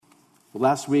Well,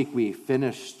 last week we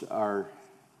finished our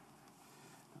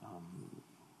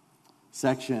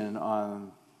section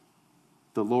on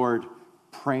the Lord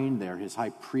praying there, his high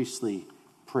priestly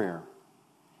prayer.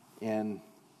 And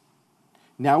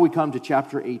now we come to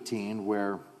chapter 18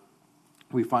 where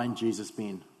we find Jesus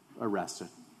being arrested.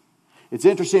 It's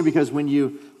interesting because when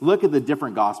you look at the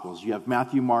different Gospels, you have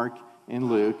Matthew, Mark, and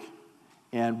Luke.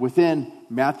 And within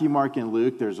Matthew, Mark, and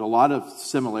Luke, there's a lot of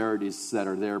similarities that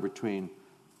are there between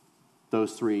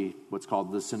those three, what's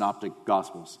called the Synoptic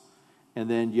Gospels. And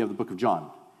then you have the book of John.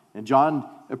 And John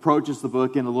approaches the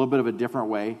book in a little bit of a different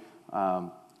way,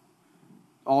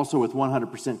 also with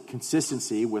 100%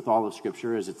 consistency with all of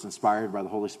Scripture as it's inspired by the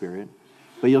Holy Spirit.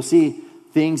 But you'll see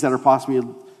things that are possibly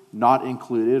not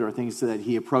included or things that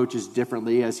he approaches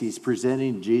differently as he's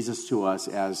presenting Jesus to us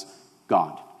as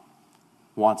God.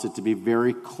 Wants it to be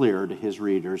very clear to his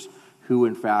readers who,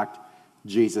 in fact,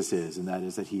 Jesus is, and that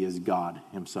is that he is God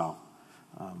himself.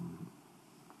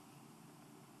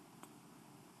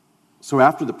 So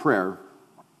after the prayer,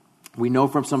 we know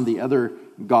from some of the other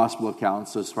gospel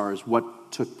accounts as far as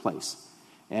what took place.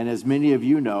 And as many of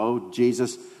you know,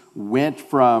 Jesus went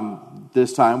from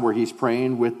this time where he's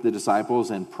praying with the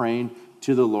disciples and praying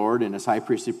to the Lord in his high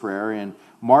priestly prayer. And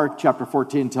Mark chapter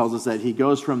 14 tells us that he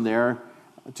goes from there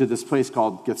to this place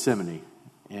called Gethsemane,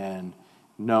 and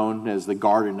known as the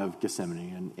Garden of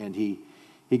Gethsemane. And he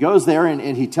goes there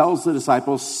and he tells the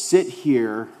disciples, sit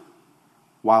here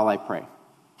while I pray.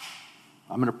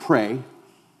 I'm going to pray.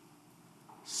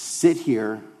 Sit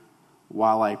here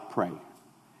while I pray.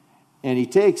 And he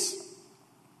takes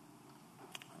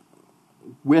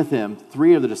with him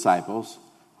three of the disciples,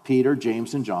 Peter,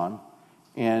 James, and John,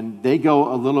 and they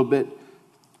go a little bit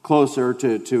closer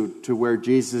to where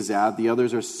Jesus is at. The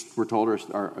others, we're told,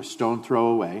 are a stone throw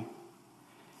away.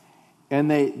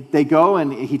 And they go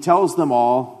and he tells them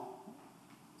all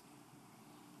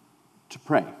to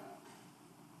pray.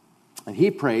 And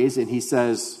he prays and he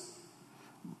says,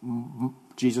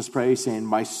 Jesus prays saying,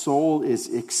 my soul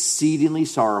is exceedingly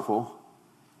sorrowful,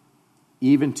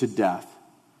 even to death.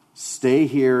 Stay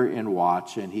here and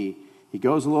watch. And he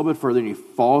goes a little bit further and he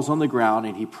falls on the ground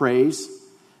and he prays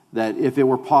that if it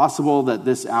were possible that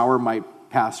this hour might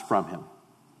pass from him.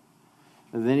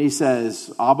 And then he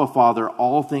says, Abba, Father,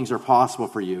 all things are possible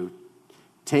for you.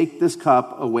 Take this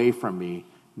cup away from me.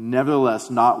 Nevertheless,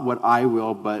 not what I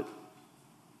will, but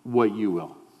what you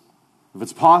will. If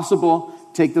it's possible,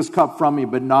 take this cup from me,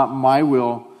 but not my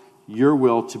will, your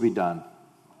will to be done.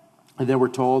 And then we're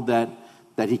told that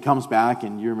he comes back,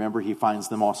 and you remember he finds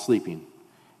them all sleeping.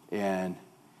 And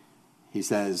he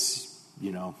says,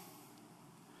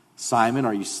 Simon,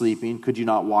 are you sleeping? Could you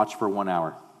not watch for 1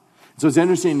 hour? So it's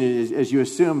interesting as you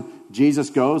assume Jesus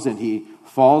goes and he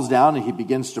falls down and he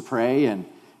begins to pray, and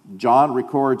John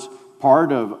records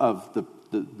part of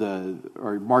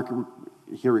or Mark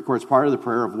here records part of the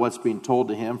prayer of what's being told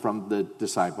to him from the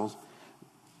disciples.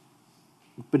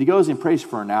 But he goes and prays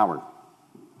for an hour,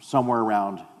 somewhere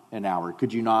around an hour.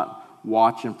 Could you not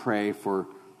watch and pray for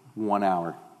 1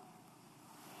 hour?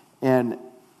 And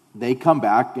they come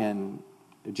back, and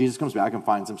Jesus comes back and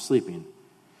finds them sleeping.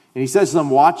 And he says to them,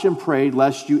 watch and pray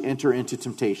lest you enter into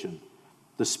temptation.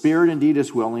 The spirit indeed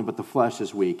is willing, but the flesh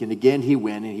is weak. And again he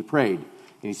went and he prayed, and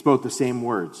he spoke the same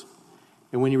words.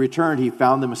 And when he returned, he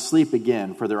found them asleep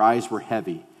again, for their eyes were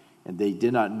heavy, and they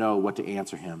did not know what to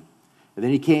answer him. And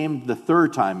then he came the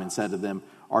third time and said to them,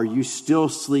 are you still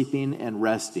sleeping and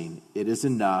resting? It is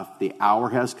enough. The hour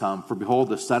has come. For behold,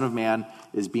 the Son of Man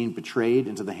is being betrayed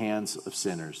into the hands of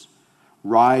sinners.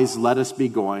 Rise, let us be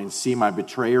going. See, my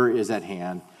betrayer is at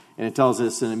hand. And it tells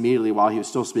us, and immediately while he was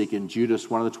still speaking, Judas,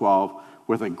 one of the 12,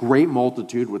 with a great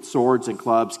multitude with swords and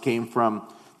clubs, came from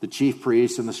the chief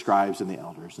priests and the scribes and the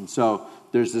elders. And so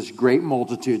there's this great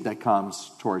multitude that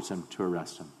comes towards him to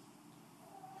arrest him.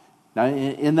 Now,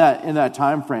 in that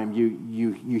time frame,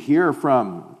 you hear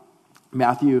from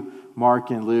Matthew,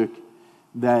 Mark, and Luke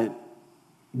that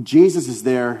Jesus is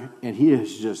there, and he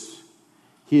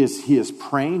is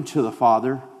praying to the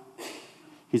Father.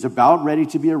 He's about ready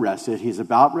to be arrested. He's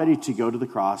about ready to go to the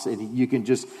cross, and you can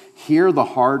just hear the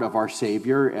heart of our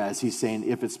Savior as he's saying,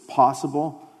 if it's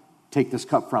possible, take this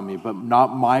cup from me, but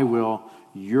not my will,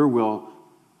 your will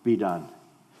be done.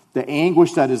 The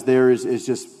anguish that is there is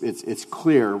just, it's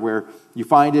clear, where you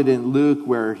find it in Luke,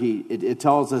 where it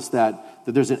tells us that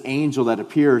there's an angel that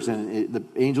appears, and the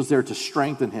angel's there to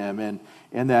strengthen him,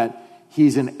 and that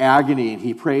he's in agony, and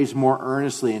he prays more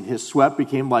earnestly, and his sweat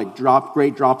became like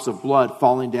great drops of blood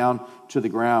falling down to the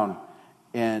ground.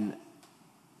 And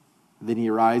then he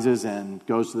arises and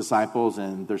goes to the disciples,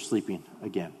 and they're sleeping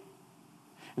again.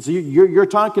 And so you're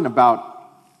talking about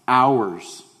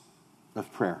hours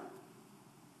of prayer.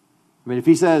 I mean, if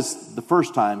he says the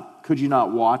first time, could you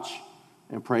not watch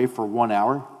and pray for 1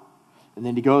 hour? And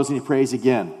then he goes and he prays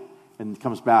again and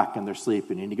comes back and they're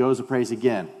sleeping. And he goes and prays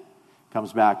again,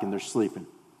 comes back and they're sleeping.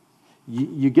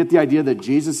 You get the idea that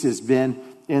Jesus has been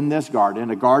in this garden,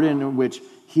 a garden in which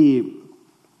he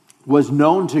was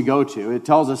known to go to. It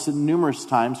tells us numerous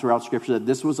times throughout Scripture that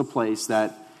this was a place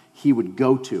that he would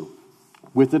go to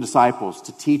with the disciples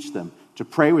to teach them, to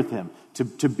pray with him,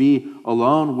 to be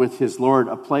alone with his Lord,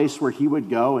 a place where he would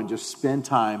go and just spend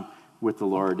time with the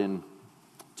Lord. And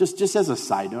just as a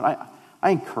side note, I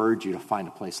encourage you to find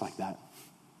a place like that.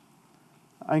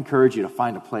 I encourage you to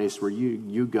find a place where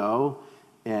you go,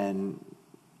 and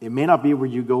it may not be where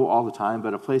you go all the time,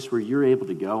 but a place where you're able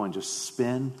to go and just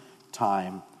spend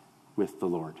time with the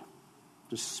Lord.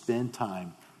 Just spend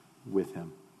time with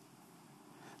him.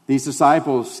 These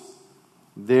disciples,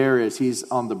 there as he's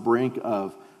on the brink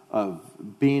of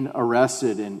being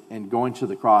arrested and going to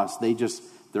the cross,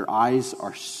 their eyes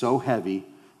are so heavy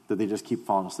that they just keep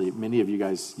falling asleep. Many of you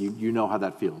guys, you know how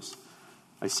that feels.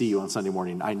 I see you on Sunday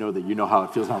morning. I know that you know how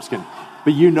it feels. No, I'm just kidding.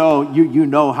 But you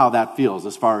know how that feels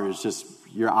as far as just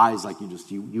your eyes, like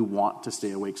you want to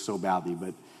stay awake so badly,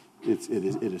 but it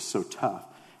is so tough.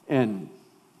 And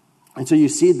so you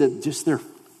see that just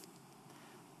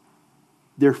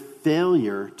their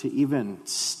failure to even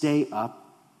stay up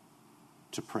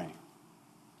to pray.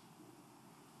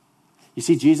 You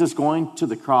see Jesus going to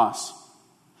the cross,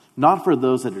 not for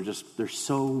those that they're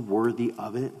so worthy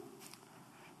of it.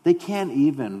 They can't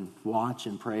even watch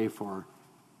and pray for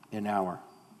an hour.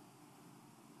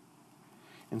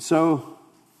 And so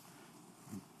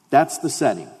that's the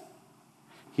setting.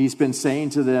 He's been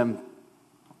saying to them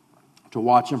to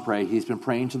watch and pray. He's been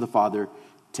praying to the Father,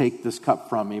 take this cup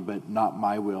from me, but not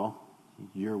my will,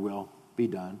 your will be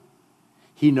done.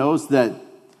 He knows that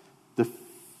the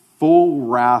full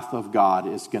wrath of God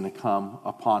is going to come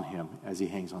upon him as he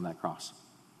hangs on that cross.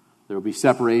 There will be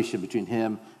separation between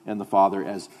him and the Father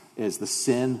as the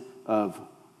sin of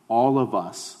all of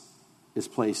us is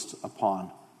placed upon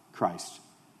Christ.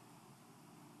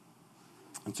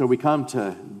 And so we come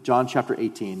to John chapter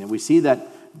 18, and we see that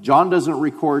John doesn't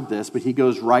record this, but he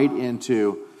goes right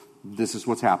into this is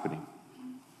what's happening.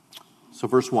 So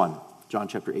verse 1, John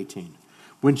chapter 18.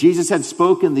 When Jesus had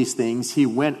spoken these things, he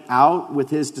went out with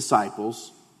his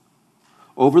disciples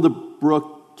over the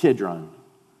brook Kidron,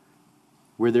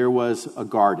 where there was a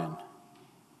garden,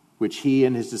 which he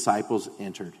and his disciples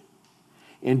entered.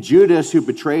 And Judas, who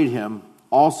betrayed him,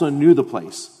 also knew the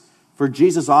place, for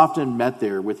Jesus often met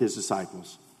there with his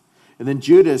disciples. And then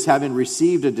Judas, having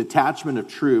received a detachment of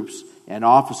troops and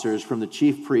officers from the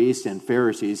chief priests and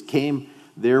Pharisees, came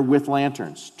there with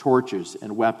lanterns, torches,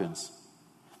 and weapons.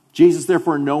 Jesus,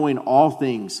 therefore, knowing all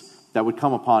things that would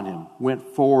come upon him, went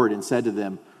forward and said to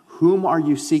them, "Whom are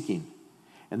you seeking?"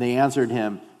 And they answered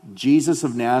him, "Jesus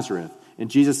of Nazareth."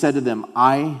 And Jesus said to them,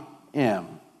 "I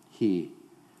am he."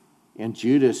 And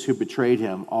Judas, who betrayed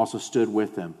him, also stood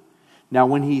with them. Now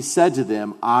when he said to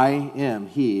them, "I am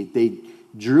he," they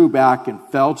drew back and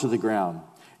fell to the ground.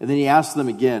 And then he asked them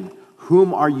again,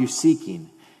 "Whom are you seeking?"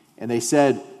 And they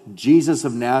said, "Jesus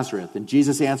of Nazareth." And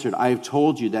Jesus answered, "I have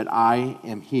told you that I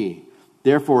am he.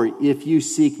 Therefore, if you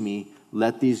seek me,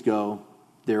 let these go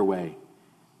their way,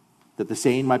 that the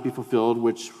saying might be fulfilled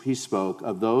which he spoke,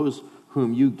 of those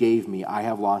whom you gave me, I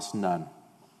have lost none."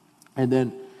 And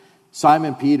then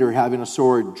Simon Peter, having a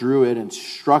sword, drew it and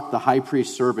struck the high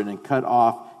priest's servant and cut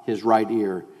off his right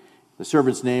ear. The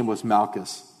servant's name was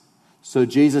Malchus. So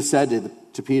Jesus said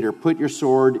to Peter, "Put your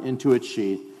sword into its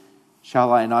sheath.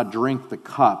 Shall I not drink the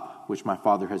cup which my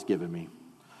Father has given me?"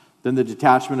 Then the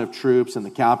detachment of troops and the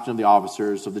captain of the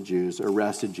officers of the Jews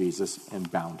arrested Jesus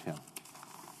and bound him.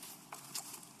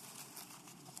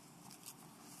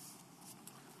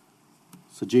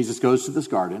 So Jesus goes to this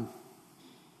garden,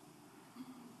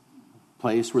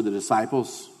 place where the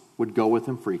disciples would go with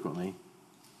him frequently,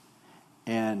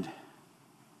 and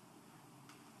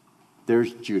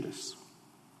there's Judas.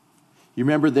 You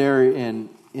remember there in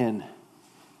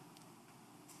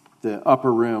the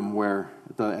upper room where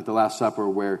at the Last Supper,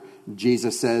 where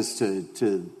Jesus says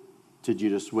to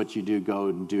Judas, "What you do, go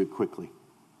and do it quickly."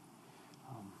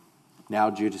 Now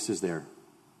Judas is there.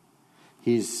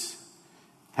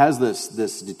 Has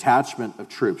this detachment of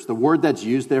troops. The word that's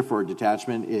used there for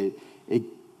detachment, it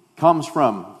comes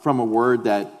from a word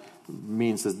that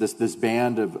means this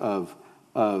band of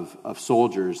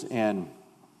soldiers, and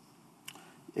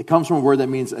it comes from a word that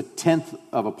means a tenth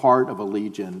of a part of a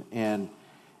legion. And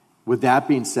with that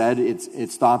being said,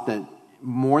 it's thought that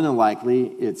more than likely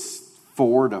it's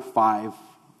 400 to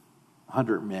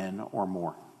 500 men or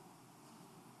more.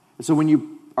 So when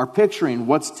you are picturing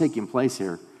what's taking place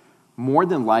here, more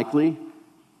than likely,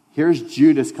 here's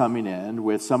Judas coming in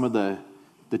with some of the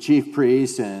chief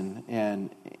priests and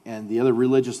the other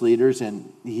religious leaders,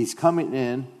 and he's coming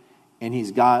in, and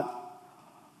he's got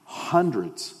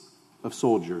hundreds of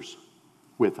soldiers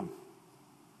with him.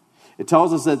 It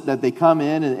tells us that they come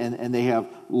in and they have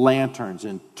lanterns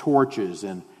and torches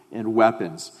and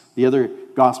weapons. The other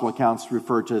gospel accounts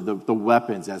refer to the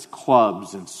weapons as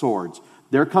clubs and swords.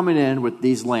 They're coming in with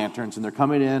these lanterns, and they're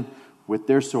coming in with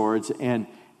their swords, and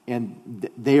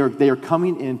they are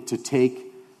coming in to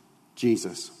take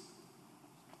Jesus.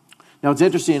 Now it's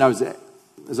interesting, as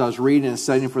I was reading and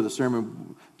studying for the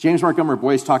sermon, James Montgomery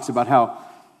Boyce talks about how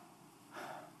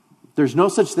there's no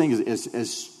such thing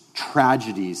as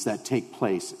tragedies that take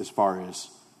place as far as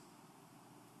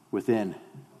within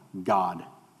God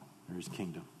or his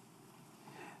kingdom.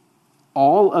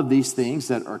 All of these things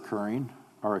that are occurring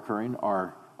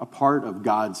are a part of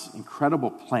God's incredible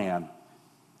plan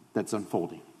that's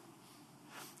unfolding.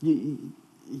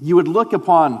 You would look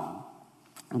upon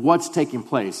what's taking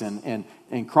place and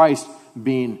Christ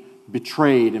being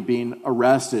betrayed and being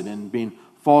arrested and being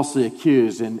falsely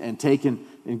accused and taken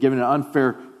and given an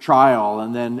unfair trial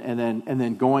and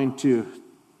then going to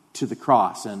the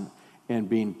cross and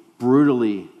being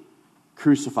brutally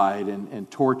crucified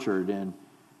and tortured and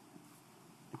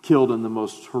killed in the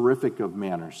most horrific of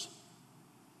manners.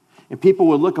 And people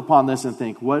would look upon this and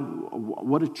think,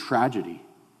 what a tragedy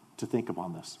to think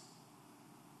upon this.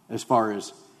 As far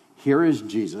as here is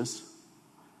Jesus,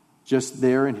 just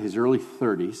there in his early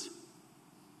 30s.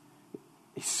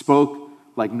 He spoke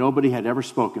like nobody had ever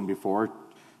spoken before,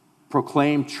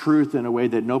 proclaimed truth in a way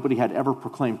that nobody had ever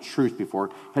proclaimed truth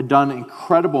before, had done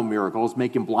incredible miracles,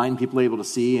 making blind people able to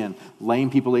see and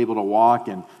lame people able to walk,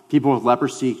 and people with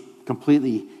leprosy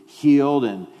completely healed,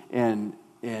 and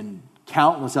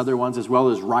countless other ones, as well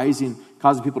as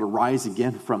causing people to rise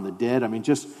again from the dead. I mean,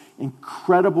 just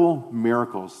incredible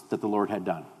miracles that the Lord had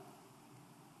done.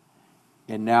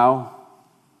 And now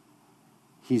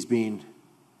he's being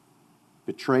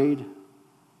betrayed,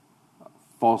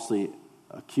 falsely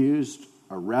accused,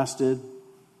 arrested,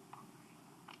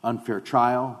 unfair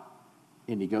trial,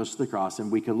 and he goes to the cross.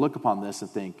 And we could look upon this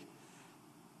and think,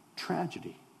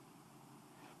 tragedy.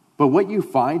 But what you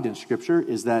find in Scripture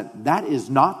is that is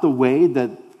not the way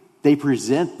that they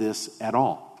present this at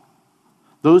all.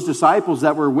 Those disciples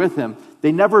that were with him,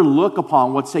 they never look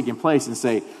upon what's taking place and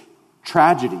say,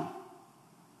 tragedy.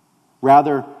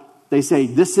 Rather, they say,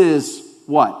 this is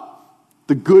what?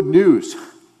 The good news.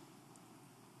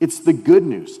 It's the good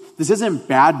news. This isn't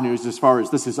bad news as far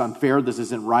as this is unfair, this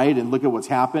isn't right, and look at what's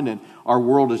happened, and our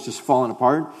world is just falling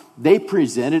apart. They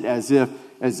present it as if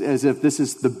this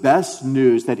is the best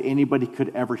news that anybody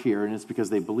could ever hear, and it's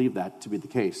because they believe that to be the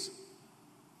case.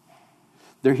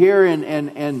 They're here,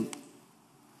 and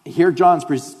here John's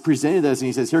presenting this, and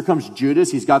he says, here comes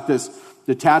Judas. He's got this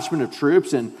detachment of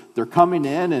troops, and they're coming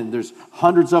in, and there's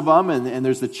hundreds of them, and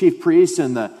there's the chief priests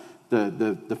and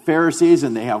the Pharisees,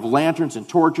 and they have lanterns and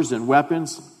torches and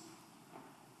weapons.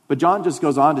 But John just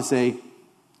goes on to say,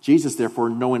 Jesus, therefore,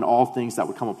 knowing all things that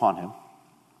would come upon him.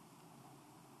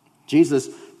 Jesus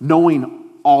knowing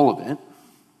all of it.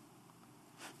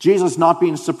 Jesus not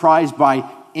being surprised by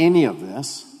any of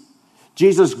this.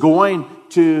 Jesus going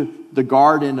to the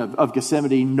Garden of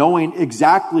Gethsemane knowing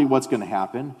exactly what's going to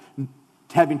happen.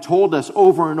 Having told us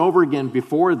over and over again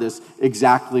before this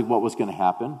exactly what was going to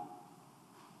happen.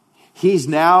 He's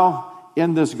now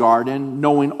in this garden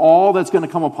knowing all that's going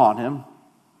to come upon him.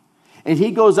 And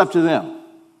he goes up to them.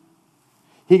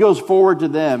 He goes forward to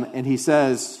them and he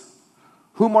says,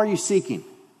 whom are you seeking?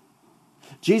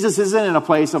 Jesus isn't in a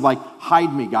place of like,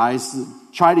 hide me, guys.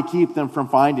 Try to keep them from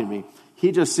finding me.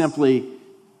 He just simply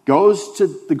goes to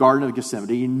the Garden of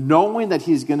Gethsemane, knowing that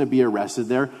he's going to be arrested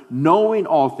there, knowing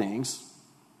all things,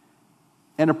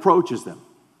 and approaches them.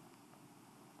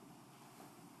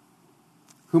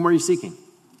 Whom are you seeking?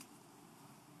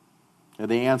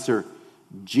 And they answer,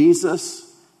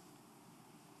 Jesus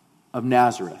of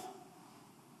Nazareth.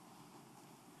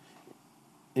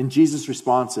 And Jesus'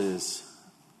 response is,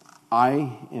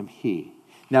 I am he.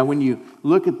 Now, when you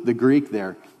look at the Greek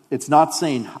there, it's not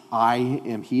saying, I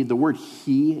am he. The word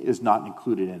he is not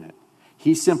included in it.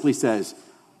 He simply says,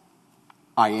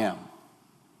 I am.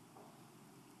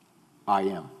 I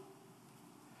am.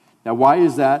 Now, why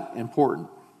is that important?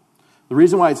 The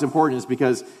reason why it's important is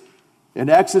because in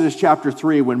Exodus chapter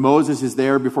 3, when Moses is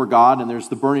there before God and there's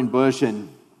the burning bush, and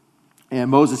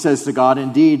Moses says to God,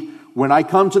 indeed, when I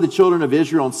come to the children of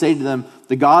Israel and say to them,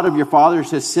 the God of your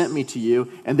fathers has sent me to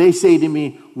you, and they say to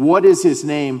me, what is his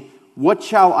name? What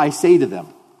shall I say to them?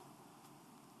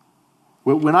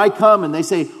 When I come and they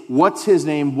say, what's his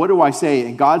name? What do I say?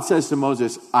 And God says to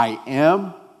Moses, I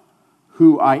am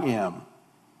who I am.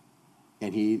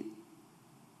 And he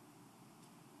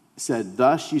said,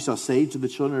 thus you shall say to the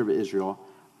children of Israel,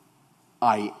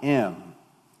 I am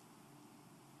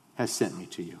has sent me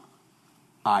to you.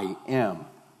 I am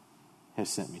has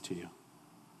sent me to you.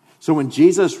 So when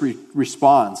Jesus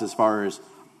responds as far as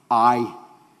I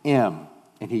am,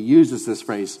 and he uses this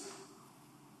phrase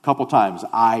a couple times,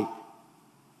 I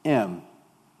am,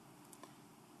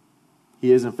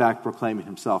 he is in fact proclaiming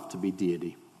himself to be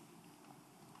deity.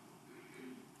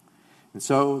 And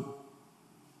so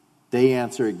they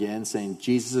answer again saying,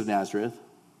 Jesus of Nazareth.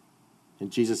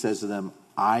 And Jesus says to them,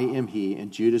 I am he.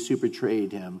 And Judas, who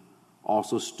betrayed him,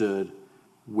 also stood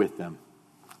with them.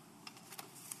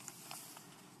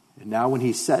 And now when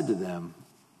he said to them,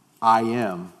 I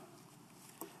am,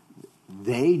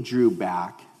 they drew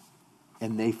back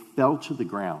and they fell to the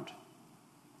ground.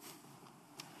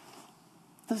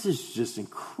 This is just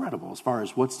incredible as far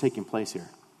as what's taking place here.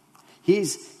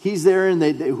 He's there, and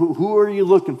who are you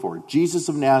looking for? Jesus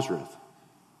of Nazareth.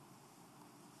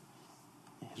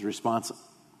 His response,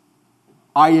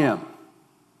 I am.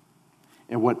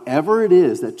 And whatever it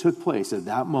is that took place at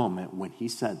that moment when he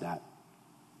said that,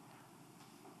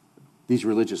 these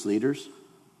religious leaders,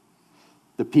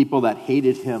 the people that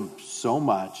hated him so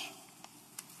much,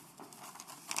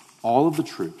 all of the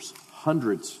troops,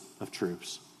 hundreds of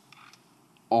troops,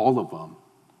 all of them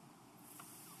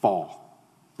fall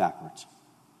backwards.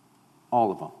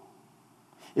 All of them.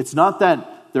 It's not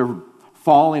that they're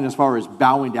falling as far as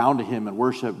bowing down to him and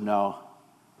worship. No.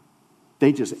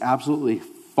 They just absolutely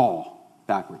fall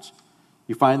backwards.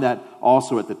 You find that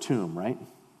also at the tomb, right?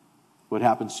 What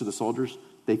happens to the soldiers?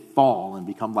 They fall and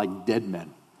become like dead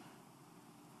men.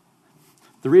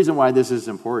 The reason why this is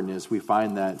important is we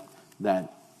find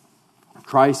that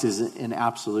Christ is in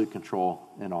absolute control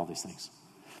in all these things.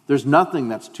 There's nothing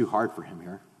that's too hard for him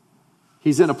here.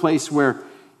 He's in a place where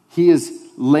he is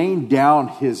laying down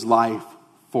his life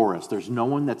for us. There's no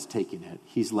one that's taking it.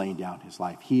 He's laying down his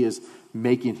life. He is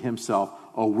making himself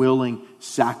a willing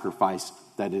sacrifice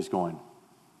that is going.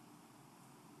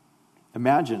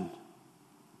 Imagine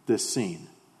this scene.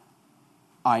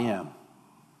 I am.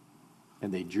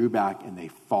 And they drew back and they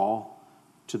fall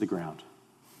to the ground.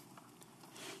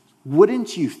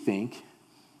 Wouldn't you think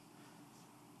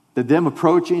that them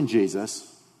approaching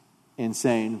Jesus and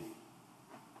saying,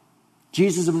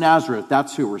 Jesus of Nazareth,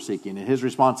 that's who we're seeking. And his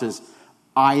response is,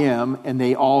 I am, and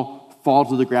they all fall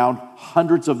to the ground.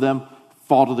 Hundreds of them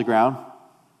fall to the ground.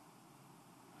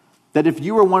 That if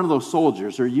you were one of those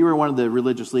soldiers or you were one of the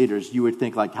religious leaders, you would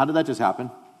think, like, how did that just happen?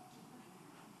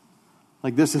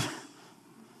 Like, this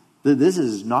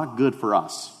is not good for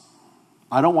us.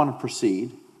 I don't want to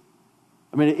proceed.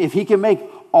 I mean, if he can make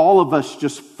all of us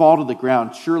just fall to the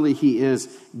ground, surely he is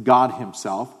God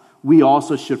himself. We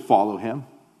also should follow him.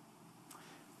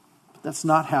 But that's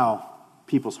not how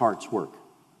people's hearts work.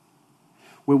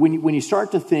 When you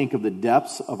start to think of the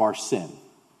depths of our sin,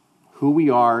 who we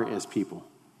are as people,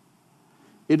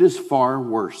 it is far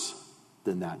worse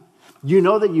than that. You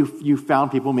know that you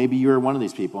found people, maybe you're one of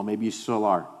these people, maybe you still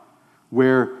are,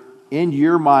 where in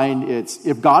your mind it's,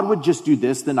 if God would just do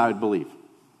this, then I would believe.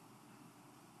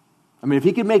 I mean, if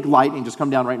he could make lightning just come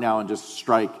down right now and just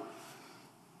strike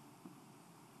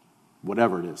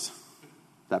whatever it is,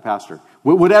 that pastor,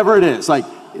 whatever it is, like,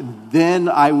 then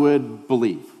I would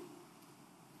believe.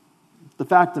 The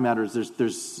fact of the matter is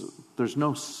there's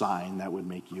no sign that would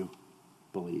make you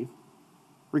believe.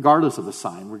 Regardless of the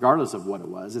sign, regardless of what it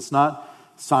was. It's not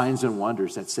signs and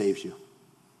wonders that saves you.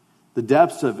 The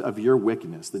depths of your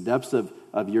wickedness, the depths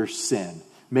of your sin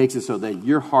makes it so that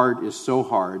your heart is so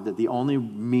hard that the only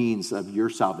means of your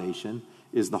salvation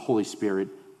is the Holy Spirit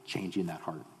changing that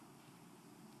heart.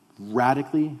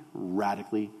 Radically,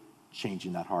 radically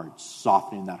changing that heart,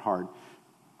 softening that heart,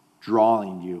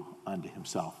 drawing you unto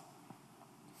himself.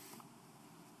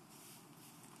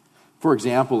 For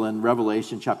example, in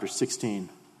Revelation chapter 16,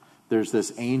 there's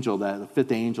this angel, the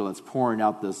fifth angel, that's pouring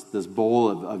out this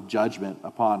bowl of judgment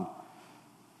upon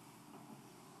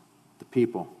the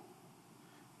people.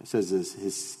 It says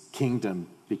his kingdom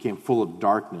became full of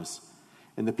darkness,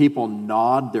 and the people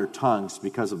gnawed their tongues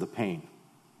because of the pain.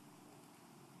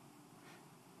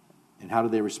 And how do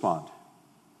they respond?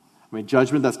 I mean,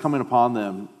 judgment that's coming upon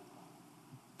them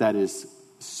that is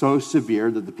so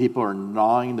severe that the people are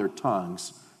gnawing their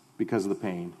tongues because of the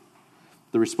pain.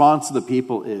 The response of the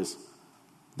people is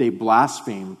they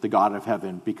blasphemed the God of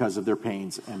heaven because of their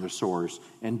pains and their sores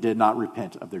and did not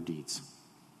repent of their deeds.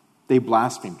 They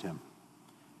blasphemed him.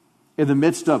 In the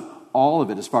midst of all of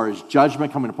it as far as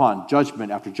judgment coming upon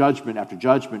judgment after judgment after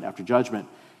judgment after judgment.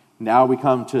 Now we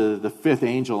come to the fifth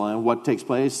angel, and what takes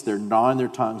place? They're gnawing their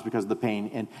tongues because of the pain.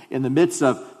 And in the midst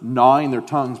of gnawing their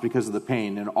tongues because of the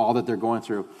pain and all that they're going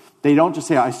through, they don't just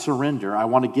say, I surrender. I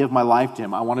want to give my life to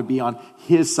him. I want to be on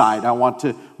his side. I want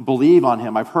to believe on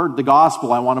him. I've heard the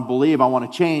gospel. I want to believe. I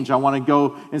want to change. I want to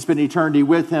go and spend eternity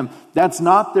with him. That's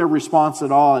not their response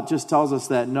at all. It just tells us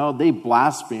that, no, they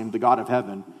blasphemed the God of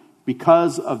heaven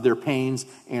because of their pains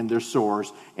and their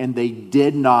sores, and they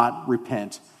did not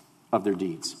repent of their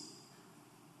deeds.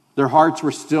 Their hearts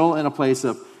were still in a place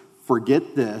of,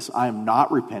 forget this, I am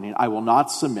not repenting, I will not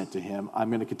submit to him, I'm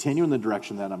going to continue in the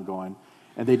direction that I'm going.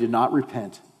 And they did not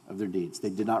repent of their deeds. They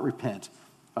did not repent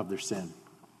of their sin.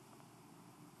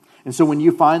 And so when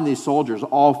you find these soldiers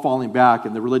all falling back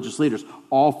and the religious leaders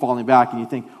all falling back, and you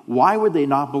think, why would they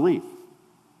not believe?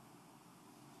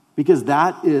 Because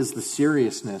that is the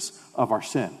seriousness of our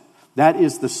sin. That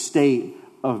is the state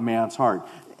of man's heart.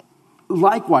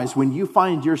 Likewise, when you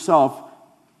find yourself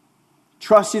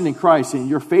trusting in Christ and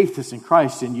your faith is in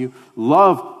Christ and you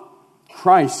love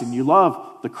Christ and you love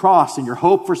the cross and your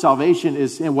hope for salvation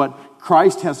is in what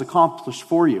Christ has accomplished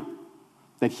for you,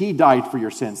 that he died for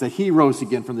your sins, that he rose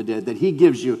again from the dead, that he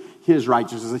gives you his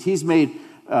righteousness, that he's made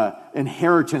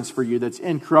inheritance for you that's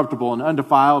incorruptible and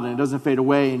undefiled and it doesn't fade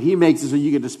away, and he makes it so you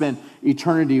get to spend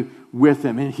eternity with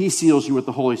him, and he seals you with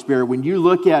the Holy Spirit. When you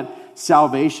look at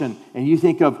salvation and you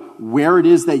think of where it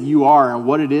is that you are and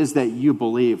what it is that you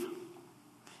believe,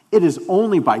 it is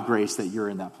only by grace that you're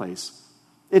in that place.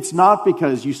 It's not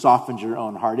because you softened your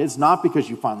own heart. It's not because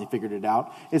you finally figured it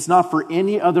out. It's not for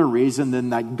any other reason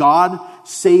than that God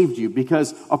saved you.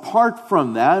 Because apart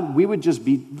from that, we would just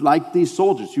be like these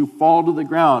soldiers who fall to the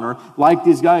ground, or like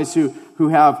these guys who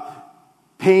have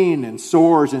pain and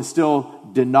sores and still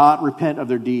did not repent of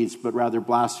their deeds, but rather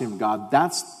blaspheme God.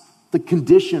 That's the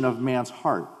condition of man's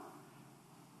heart.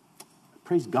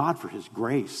 Praise God for his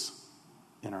grace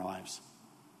in our lives.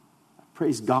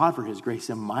 Praise God for his grace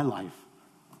in my life.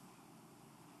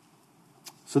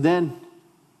 So then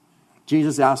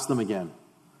Jesus asked them again,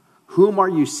 whom are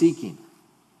you seeking?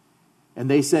 And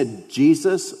they said,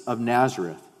 Jesus of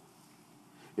Nazareth.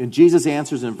 And Jesus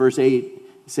answers in verse 8,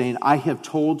 saying, I have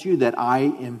told you that I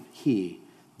am he.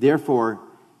 Therefore,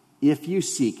 if you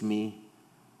seek me,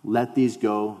 let these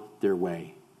go their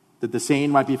way. That the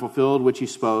saying might be fulfilled which he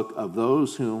spoke, of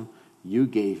those whom you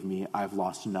gave me, I've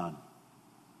lost none.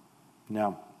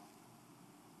 Now,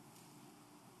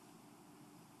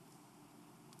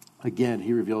 again,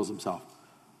 he reveals himself.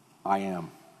 I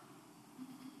am.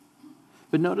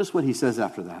 But notice what he says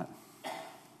after that.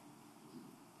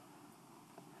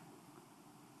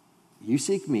 You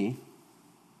seek me.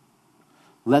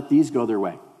 Let these go their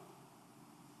way.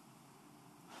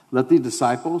 Let the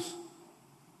disciples,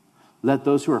 let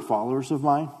those who are followers of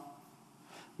mine,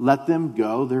 let them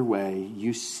go their way.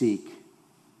 You seek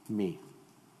me.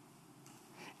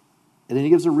 And then he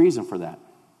gives a reason for that.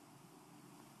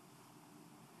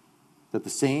 That the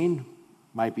saying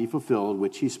might be fulfilled,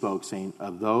 which he spoke, saying,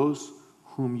 of those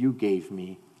whom you gave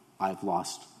me, I've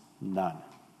lost none.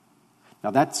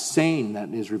 Now that saying that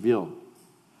is revealed,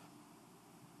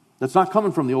 that's not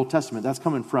coming from the Old Testament, that's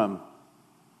coming from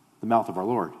the mouth of our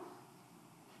Lord.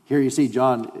 Here you see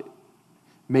John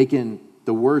making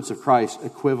the words of Christ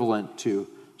equivalent to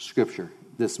Scripture.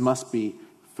 This must be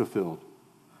fulfilled.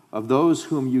 Of those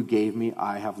whom you gave me,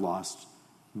 I have lost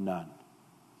none.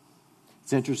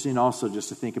 It's interesting also just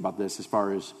to think about this as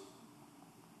far as,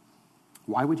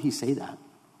 why would he say that?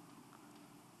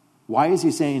 Why is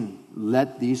he saying,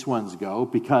 let these ones go?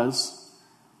 Because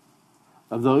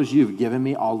of those you've given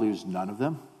me, I'll lose none of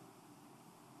them.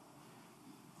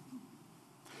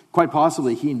 Quite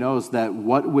possibly he knows that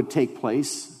what would take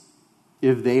place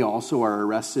if they also are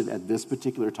arrested at this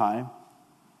particular time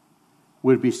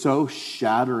would be so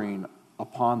shattering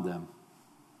upon them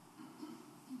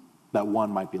that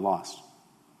one might be lost.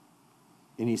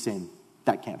 And he's saying,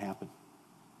 that can't happen.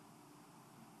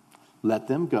 Let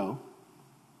them go.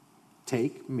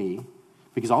 Take me,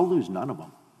 because I'll lose none of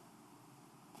them.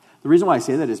 The reason why I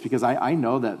say that is because I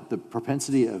know that the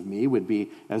propensity of me would be,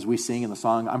 as we sing in the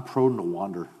song, I'm prone to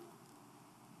wander.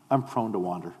 I'm prone to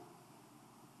wander.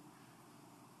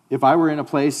 If I were in a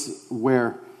place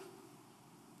where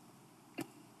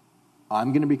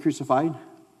I'm going to be crucified,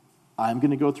 I'm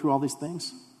going to go through all these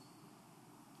things,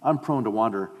 I'm prone to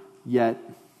wander. Yet,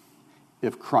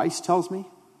 if Christ tells me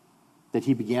that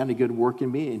he began a good work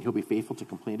in me and he'll be faithful to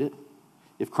complete it,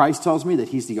 if Christ tells me that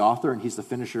he's the author and he's the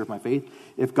finisher of my faith,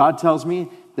 if God tells me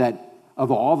that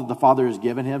of all that the Father has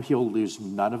given him, he'll lose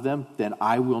none of them, then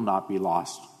I will not be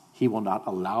lost. He will not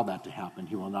allow that to happen.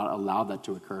 He will not allow that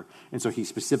to occur. And so he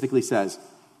specifically says,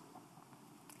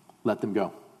 let them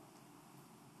go.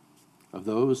 Of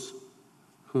those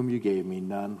whom you gave me,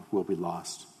 none will be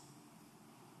lost.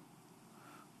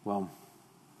 Well,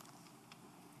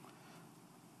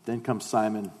 then comes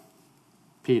Simon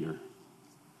Peter,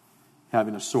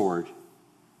 having a sword,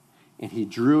 and he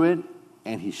drew it,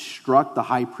 and he struck the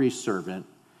high priest's servant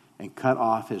and cut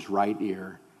off his right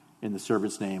ear, and the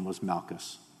servant's name was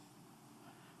Malchus.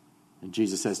 And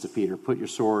Jesus says to Peter, put your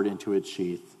sword into its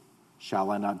sheath. Shall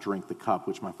I not drink the cup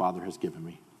which my Father has given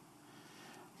me?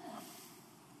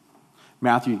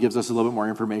 Matthew gives us a little bit more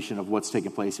information of what's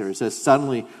taking place here. It says,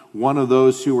 suddenly one of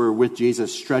those who were with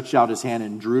Jesus stretched out his hand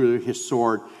and drew his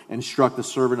sword and struck the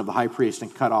servant of the high priest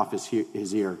and cut off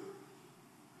his ear.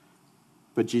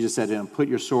 But Jesus said to him, put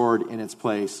your sword in its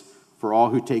place, for all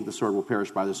who take the sword will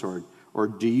perish by the sword. Or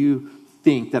do you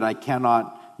think that I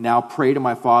cannot now pray to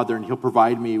my Father, and he'll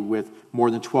provide me with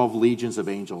more than 12 legions of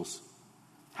angels?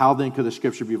 How then could the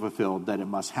scripture be fulfilled that it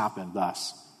must happen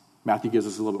thus? Matthew gives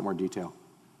us a little bit more detail.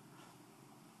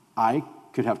 I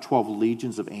could have 12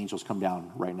 legions of angels come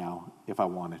down right now if I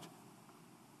wanted.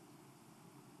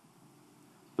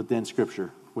 But then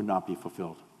scripture would not be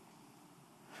fulfilled.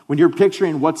 When you're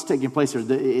picturing what's taking place here,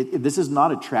 this is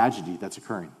not a tragedy that's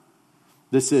occurring.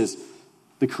 This is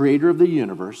the creator of the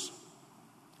universe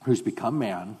who's become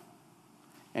man,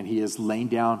 and he is laying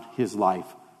down his life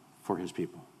for his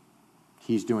people.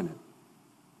 He's doing it.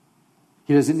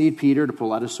 He doesn't need Peter to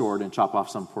pull out a sword and chop off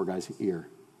some poor guy's ear.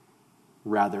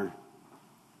 Rather,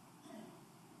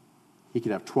 he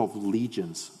could have 12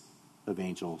 legions of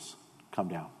angels come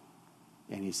down.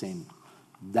 And he's saying,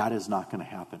 that is not going to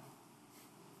happen.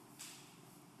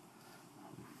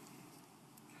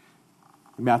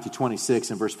 In Matthew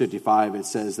 26 and verse 55, it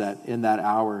says that in that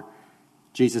hour,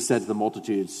 Jesus said to the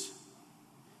multitudes,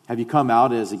 have you come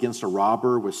out as against a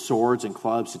robber with swords and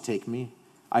clubs to take me?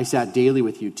 I sat daily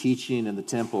with you teaching in the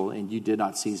temple, and you did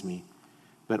not seize me.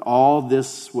 But all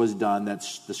this was done that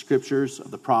the scriptures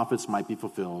of the prophets might be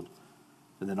fulfilled.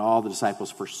 And then all the disciples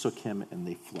forsook him and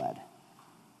they fled.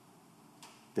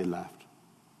 They left.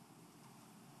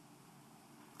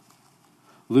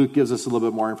 Luke gives us a little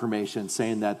bit more information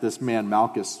saying that this man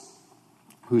Malchus,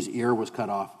 whose ear was cut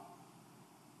off,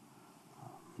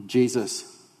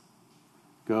 Jesus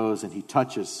goes and he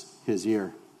touches his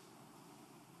ear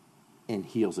and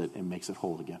heals it and makes it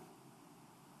whole again.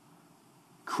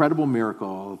 Incredible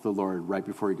miracle of the Lord right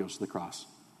before he goes to the cross.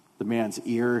 The man's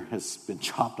ear has been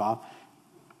chopped off.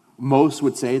 Most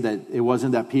would say that it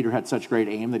wasn't that Peter had such great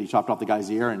aim that he chopped off the guy's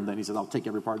ear and then he said, I'll take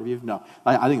every part of you. No,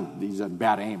 I think he's had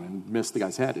bad aim and missed the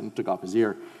guy's head and took off his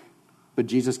ear. But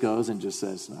Jesus goes and just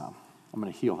says, no, I'm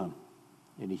going to heal him.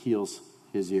 And he heals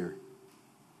his ear.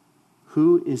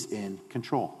 Who is in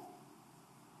control?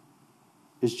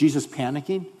 Is Jesus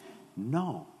panicking?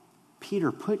 No.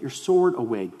 Peter, put your sword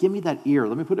away. Give me that ear.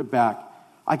 Let me put it back.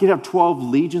 I could have 12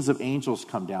 legions of angels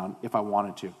come down if I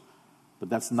wanted to. But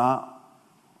that's not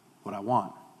what I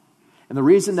want. And the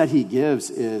reason that he gives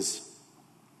is,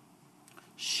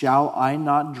 shall I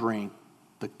not drink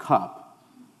the cup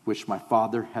which my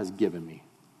Father has given me?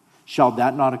 Shall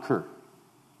that not occur?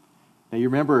 Now you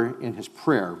remember in his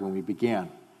prayer when we began,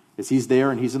 as he's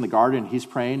there and he's in the garden, and he's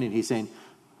praying and he's saying,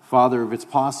 Father, if it's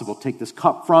possible, take this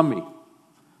cup from me.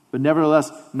 But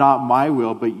nevertheless, not my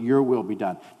will, but your will be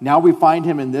done. Now we find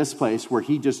him in this place where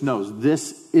he just knows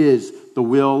this is the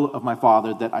will of my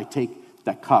Father, that I take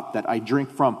that cup, that I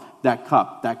drink from that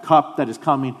cup that is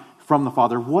coming from the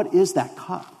Father. What is that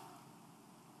cup?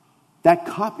 That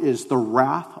cup is the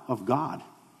wrath of God.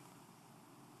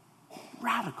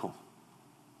 Radical.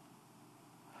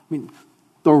 I mean,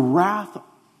 the wrath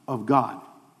of God.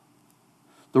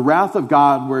 The wrath of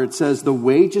God where it says the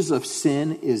wages of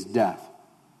sin is death.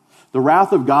 The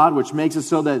wrath of God, which makes it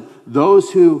so that those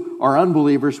who are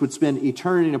unbelievers would spend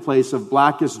eternity in a place of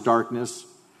blackest darkness,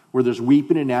 where there's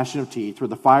weeping and gnashing of teeth, where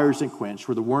the fire isn't quenched,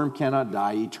 where the worm cannot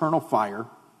die, eternal fire.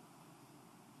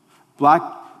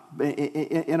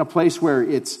 In a place where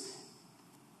it's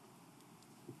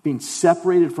being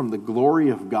separated from the glory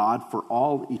of God for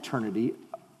all eternity,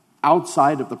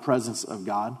 outside of the presence of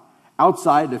God,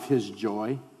 outside of his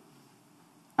joy,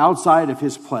 outside of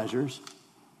his pleasures.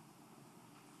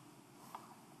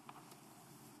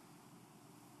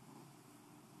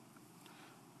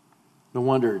 No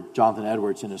wonder Jonathan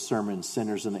Edwards in his sermon,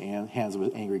 Sinners in the Hands of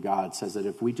an Angry God, says that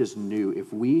if we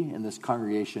in this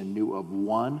congregation knew of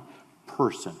one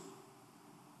person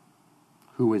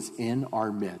who is in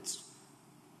our midst,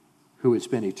 who would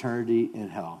spend eternity in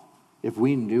hell, if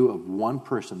we knew of one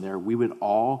person there, we would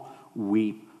all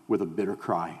weep with a bitter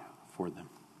cry for them.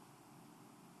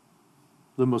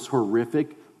 The most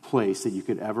horrific place that you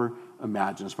could ever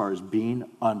imagine as far as being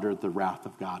under the wrath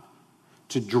of God.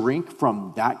 To drink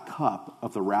from that cup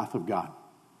of the wrath of God.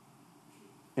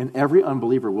 And every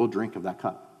unbeliever will drink of that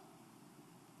cup.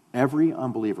 Every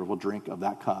unbeliever will drink of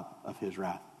that cup of his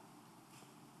wrath.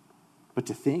 But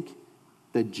to think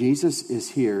that Jesus is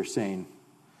here saying,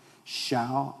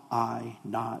 shall I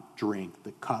not drink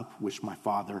the cup which my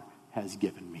Father has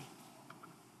given me?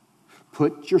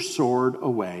 Put your sword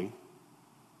away.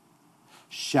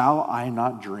 Shall I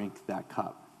not drink that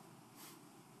cup?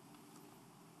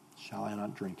 Shall I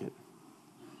not drink it?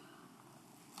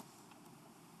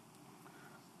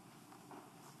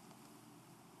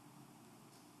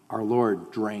 Our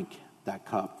Lord drank that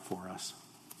cup for us.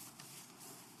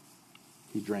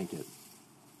 He drank it.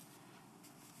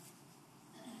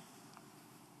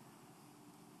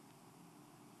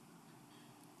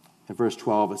 In verse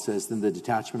 12 it says, then the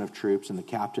detachment of troops and the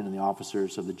captain and the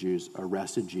officers of the Jews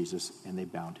arrested Jesus and they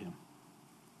bound him.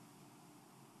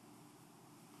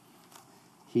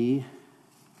 He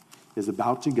is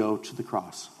about to go to the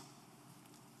cross.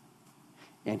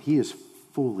 And he is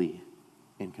fully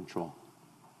in control.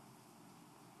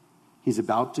 He's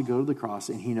about to go to the cross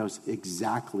and he knows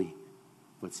exactly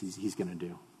what he's going to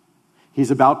do.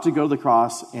 He's about to go to the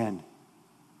cross and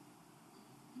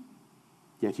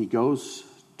yet he goes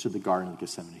to the Garden of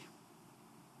Gethsemane.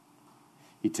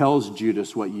 He tells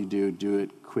Judas, what you do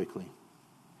it quickly.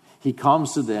 He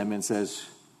comes to them and says,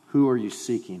 who are you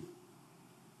seeking?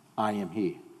 I am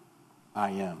he.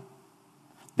 I am.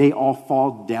 They all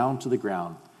fall down to the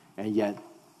ground, and yet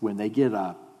when they get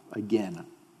up again,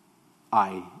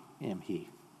 I am he.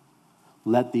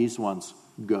 Let these ones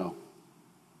go.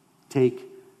 Take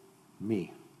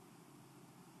me.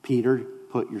 Peter,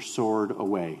 put your sword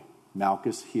away.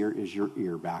 Malchus, here is your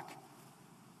ear back.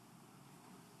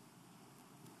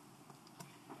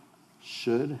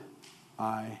 Should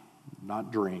I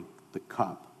not drink the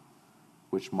cup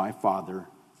which my Father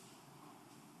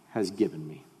has given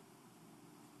me?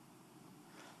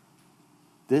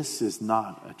 This is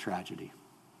not a tragedy.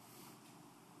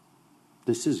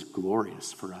 This is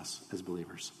glorious for us as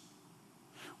believers.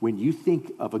 When you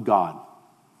think of a God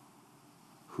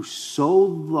who so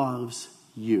loves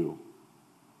you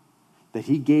that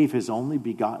he gave his only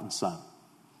begotten Son,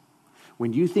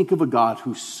 when you think of a God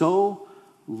who so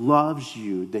loves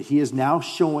you that he is now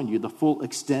showing you the full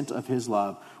extent of his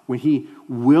love, when he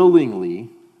willingly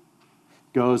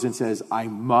goes and says, I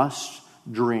must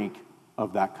drink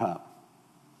of that cup.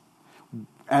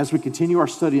 As we continue our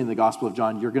study in the Gospel of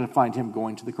John, you're going to find him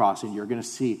going to the cross, and you're going to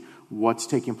see what's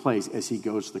taking place as he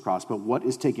goes to the cross. But what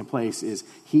is taking place is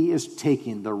he is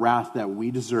taking the wrath that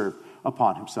we deserve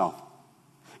upon himself.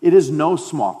 It is no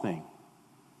small thing.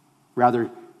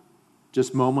 Rather,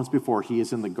 just moments before, he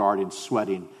is in the garden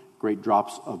sweating great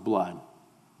drops of blood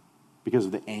because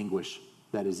of the anguish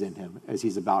that is in him as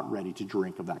he's about ready to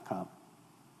drink of that cup.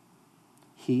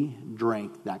 He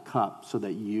drank that cup so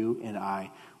that you and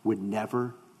I would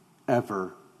never,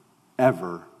 ever,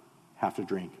 ever have to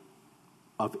drink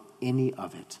of any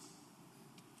of it.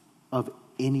 Of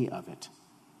any of it.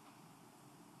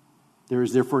 There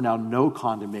is therefore now no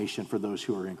condemnation for those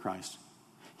who are in Christ.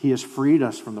 He has freed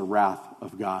us from the wrath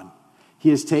of God. He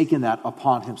has taken that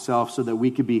upon himself so that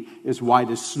we could be as white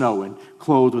as snow and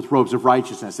clothed with robes of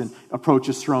righteousness and approach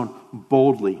his throne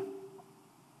boldly.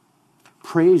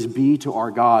 Praise be to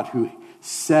our God who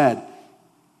said,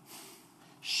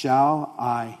 shall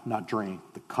I not drink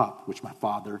the cup which my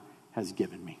Father has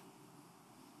given me?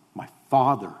 My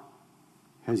Father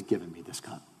has given me this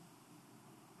cup.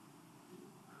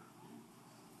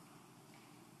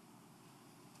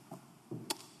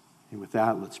 And with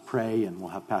that, let's pray, and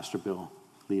we'll have Pastor Bill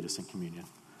lead us in communion.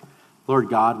 Lord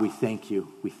God, we thank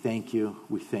you, we thank you,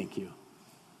 we thank you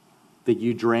that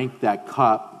you drank that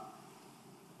cup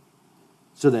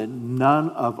so that none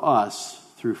of us,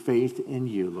 through faith in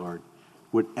you, Lord,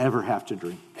 would ever have to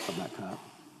drink of that cup.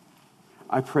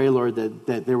 I pray, Lord,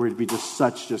 that there would be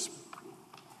just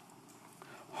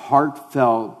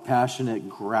heartfelt, passionate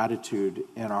gratitude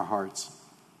in our hearts.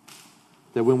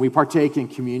 That when we partake in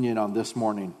communion on this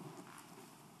morning,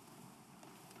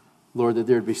 Lord, that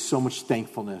there would be so much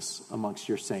thankfulness amongst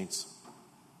your saints.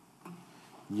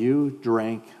 You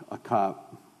drank a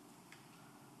cup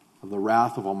of the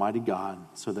wrath of Almighty God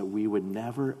so that we would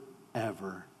never,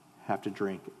 ever have to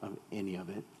drink of any of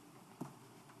it.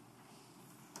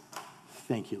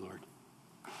 Thank you, Lord.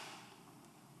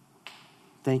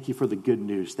 Thank you for the good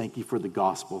news. Thank you for the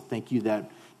gospel. Thank you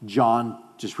that John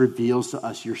just reveals to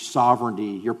us your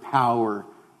sovereignty, your power,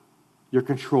 your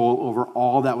control over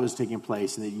all that was taking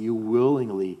place, and that you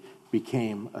willingly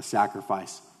became a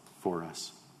sacrifice for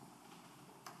us.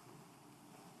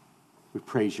 We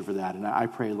praise you for that. And I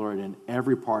pray, Lord, in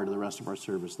every part of the rest of our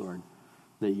service, Lord,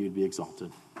 that you'd be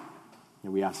exalted.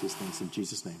 And we ask these things in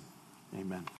Jesus' name.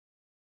 Amen.